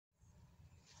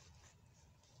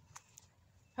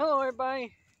Hello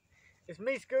everybody, it's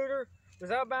me Scooter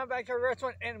with Outbound Backyard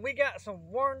Wrestling, and we got some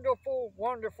wonderful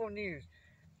news.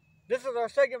 This is our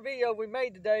second video we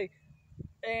made today,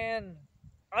 and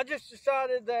I just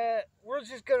decided that we're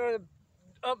just going to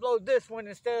upload this one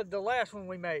instead of the last one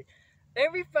we made.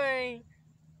 Everything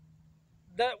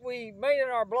that we made in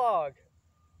our blog,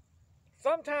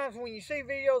 sometimes when you see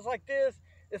videos like this,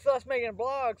 it's us making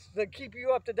blogs to keep you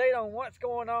up to date on what's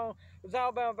going on with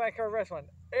Outbound Backyard Wrestling.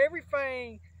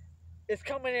 Everything is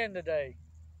coming in today.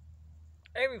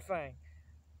 Everything.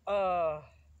 We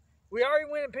already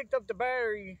went and picked up the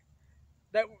battery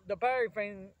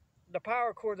thing, the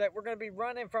power cord that we're going to be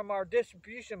running from our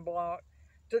distribution block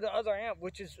to the other amp,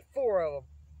 which is 4 of them.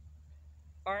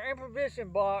 Our amplification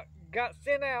block got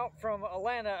sent out from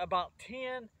Atlanta about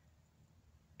 10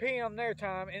 p.m. their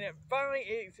time, and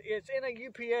it's in a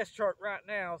UPS truck right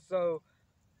now, so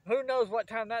who knows what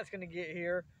time that's going to get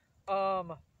here.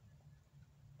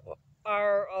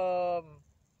 Our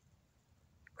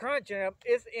crunch amp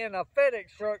is in a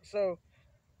FedEx truck, so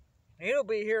it'll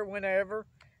be here whenever.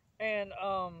 And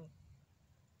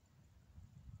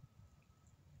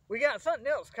we got something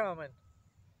else coming,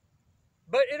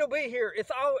 but it'll be here.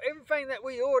 Everything that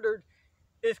we ordered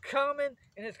is coming,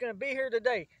 and it's going to be here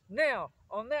today. Now,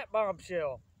 on that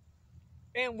bombshell,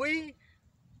 and we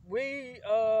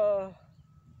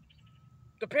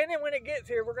depending when it gets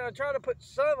here, we're going to try to put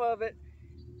some of it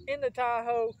in the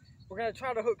Tahoe. We're going to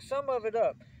try to hook some of it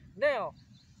up. Now,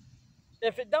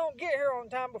 if it don't get here on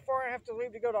time before I have to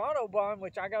leave to go to Autobahn,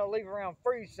 which I got to leave around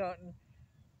 3 something,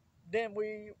 then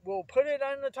we will put it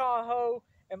on the Tahoe,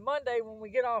 and Monday when we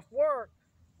get off work,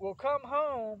 we'll come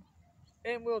home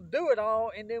and we'll do it all,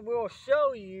 and then we'll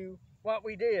show you what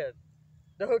we did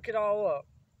to hook it all up.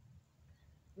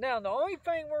 Now, the only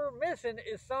thing we're missing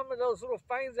is some of those little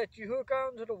things that you hook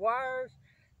onto the wires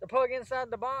to plug inside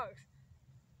the box.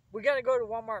 We got to go to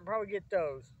Walmart and probably get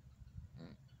those.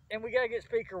 And we got to get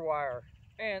speaker wire.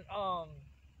 And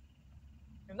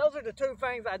those are the 2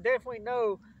 things I definitely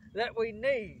know that we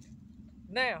need.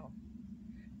 Now,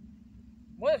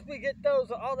 once we get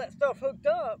all that stuff hooked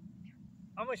up,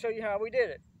 I'm going to show you how we did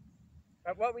it.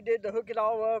 What we did to hook it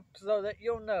all up so that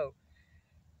you'll know.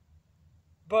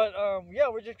 But, yeah,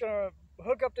 we're just going to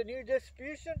hook up the new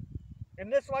distribution.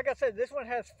 And this, like I said, this one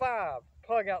has 5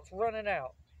 plug outs running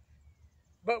out.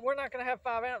 But we're not going to have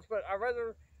 5 amps, but I'd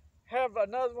rather have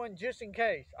another one just in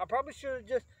case. I probably should have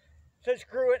just said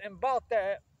screw it and bought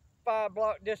that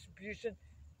 5-block distribution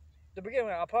to begin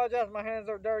with. I apologize, my hands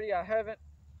are dirty. I haven't.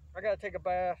 I got to take a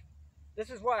bath.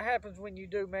 This is what happens when you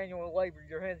do manual labor.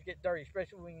 Your hands get dirty,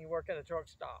 especially when you work at a truck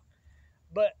stop.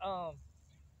 But,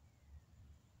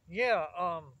 yeah,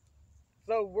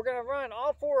 so we're going to run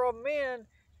all 4 of them in,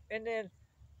 and then,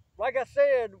 like I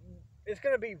said, it's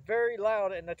going to be very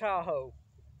loud in the Tahoe.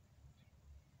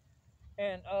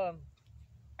 And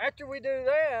after we do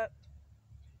that,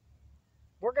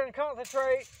 we're going to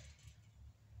concentrate.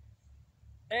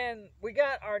 And we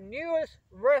got our newest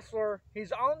wrestler.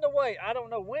 He's on the way. I don't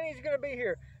know when he's going to be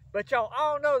here, but y'all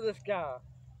all know this guy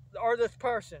or this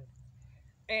person.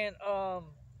 And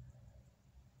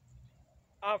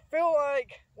I feel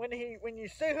like when you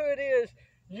see who it is,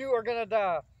 you are going to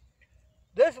die.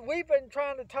 We've been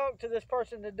trying to talk to this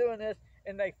person to doing this,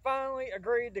 and they finally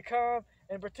agreed to come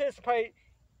and participate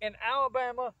in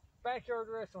Alabama Backyard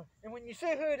Wrestling. And when you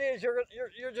see who it is,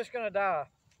 you're just gonna die.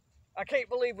 I can't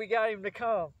believe we got him to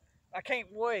come. I can't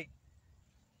wait.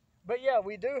 But yeah,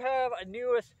 we do have a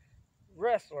newest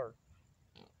wrestler,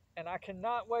 and I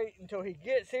cannot wait until he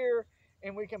gets here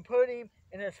and we can put him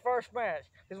in his first match,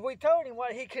 because we told him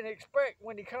what he can expect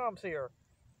when he comes here,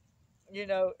 you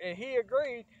know, and he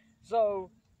agreed. So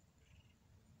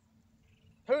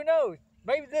who knows?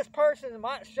 Maybe this person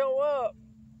might show up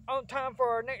on time for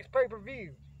our next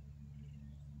pay-per-view.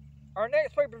 Our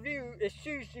next pay-per-view is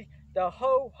Tuesday, the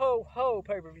Ho Ho Ho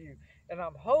pay-per-view. And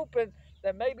I'm hoping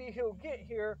that maybe he'll get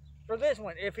here for this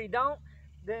one. If he don't,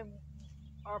 then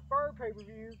our third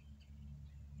pay-per-view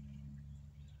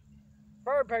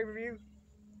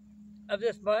of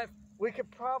this month, we could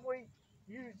probably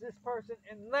use this person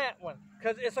in that one,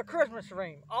 because it's a Christmas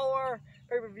theme. All our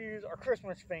pay-per-views are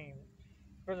Christmas themed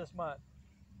for this month.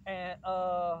 And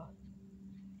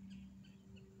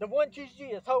the one Tuesday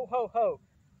is Ho Ho Ho.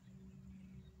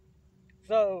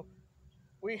 So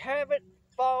we haven't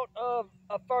thought of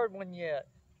a third one yet.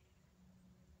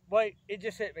 Wait, it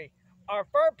just hit me. Our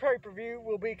third pay-per-view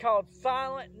will be called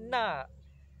Silent Night.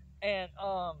 And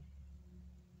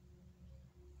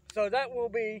so that will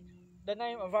be the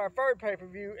name of our third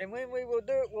pay-per-view. And when we will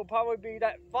do it will probably be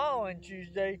that following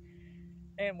Tuesday.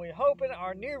 And we're hoping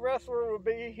our new wrestler will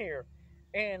be here.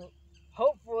 And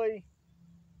hopefully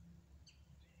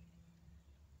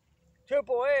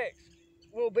Triple X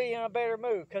will be in a better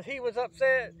mood, because he was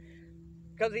upset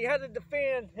because he had to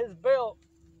defend his belt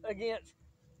against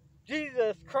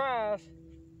Jesus Christ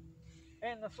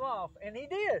and the Sloth, and he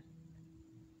did.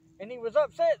 And he was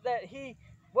upset that he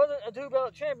wasn't a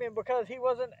two-belt champion because he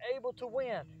wasn't able to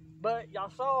win. But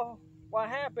y'all saw what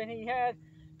happened. He had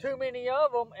too many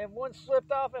of them, and one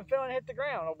slipped off and fell and hit the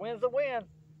ground. A win's a win.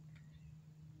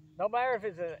 No matter if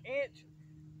it's an inch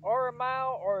or a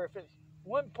mile, or if it's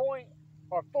 1 point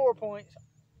or 4 points,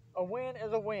 a win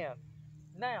is a win.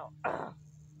 Now,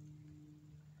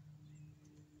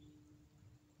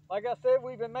 like I said,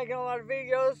 we've been making a lot of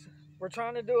videos. We're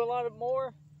trying to do a lot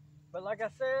more. But like I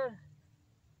said,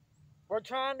 we're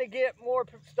trying to get more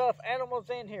stuffed animals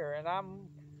in here. And I'm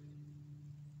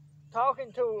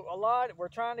talking to a lot. We're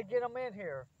trying to get them in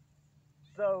here.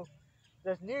 So,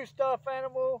 this new stuffed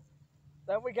animal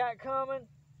that we got coming,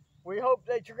 we hope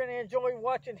that you're going to enjoy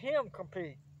watching him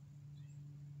compete.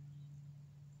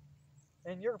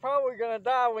 And you're probably going to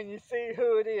die when you see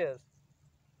who it is.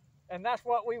 And that's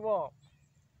what we want.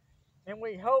 And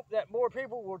we hope that more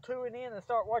people will tune in and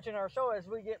start watching our show as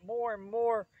we get more and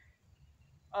more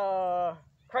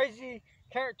crazy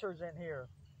characters in here.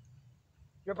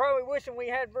 You're probably wishing we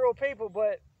had real people,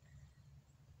 but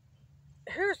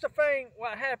here's the thing,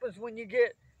 what happens when you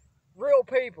get real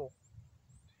people.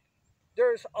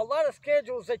 There's a lot of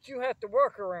schedules that you have to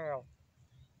work around.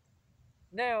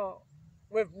 Now,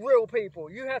 with real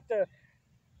people, you have to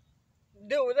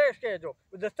deal with their schedule.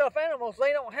 With the stuffed animals,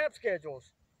 they don't have schedules.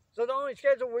 So the only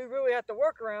schedule we really have to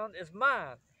work around is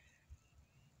mine.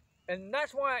 And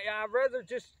that's why I'd rather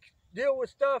just deal with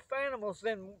stuffed animals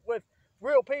than with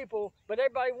real people. But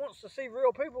everybody wants to see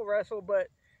real people wrestle. But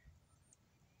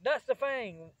that's the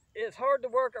thing. It's hard to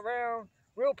work around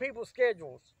real people's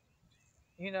schedules.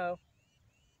 You know.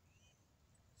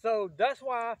 So that's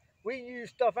why we use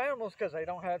stuffed animals, because they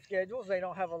don't have schedules. They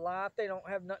don't have a life. They don't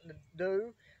have nothing to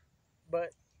do.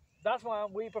 But that's why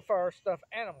we prefer stuffed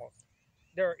animals.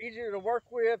 They're easier to work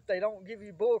with. They don't give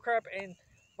you bull crap. And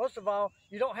most of all,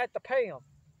 you don't have to pay them.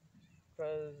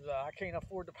 Because I can't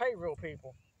afford to pay real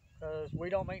people. Because we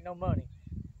don't make no money.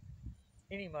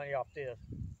 Any money off this.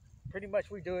 Pretty much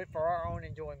we do it for our own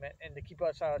enjoyment and to keep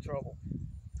us out of trouble.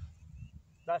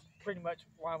 That's pretty much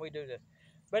why we do this.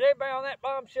 But everybody, on that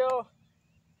bombshell,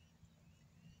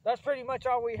 that's pretty much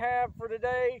all we have for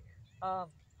today.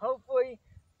 Hopefully,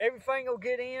 everything will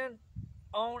get in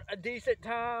on a decent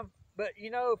time. But, you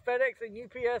know, FedEx and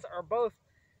UPS are both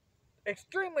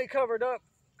extremely covered up,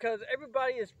 because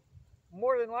everybody is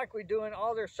more than likely doing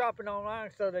all their shopping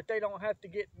online so that they don't have to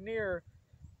get near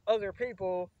other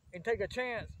people and take a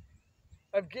chance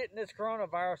of getting this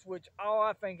coronavirus, which all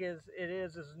I think is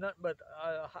nothing but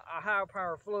a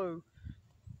high-power flu.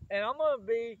 And I'm going to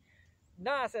be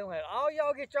nice and let all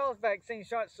y'all get y'all's vaccine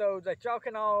shots so that y'all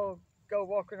can all go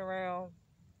walking around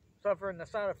suffering the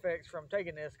side effects from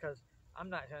taking this, because I'm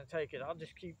not going to take it. I'll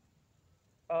just keep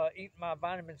eating my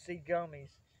vitamin C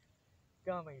gummies.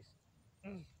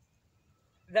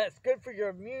 That's good for your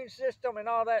immune system and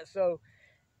all that. So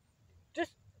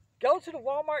just go to the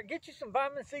Walmart, get you some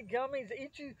vitamin C gummies,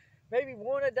 eat you maybe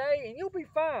one a day, and you'll be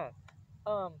fine.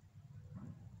 But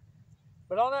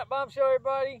on that bombshell,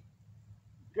 everybody,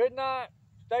 good night,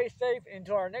 stay safe.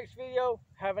 Until our next video,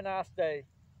 have a nice day.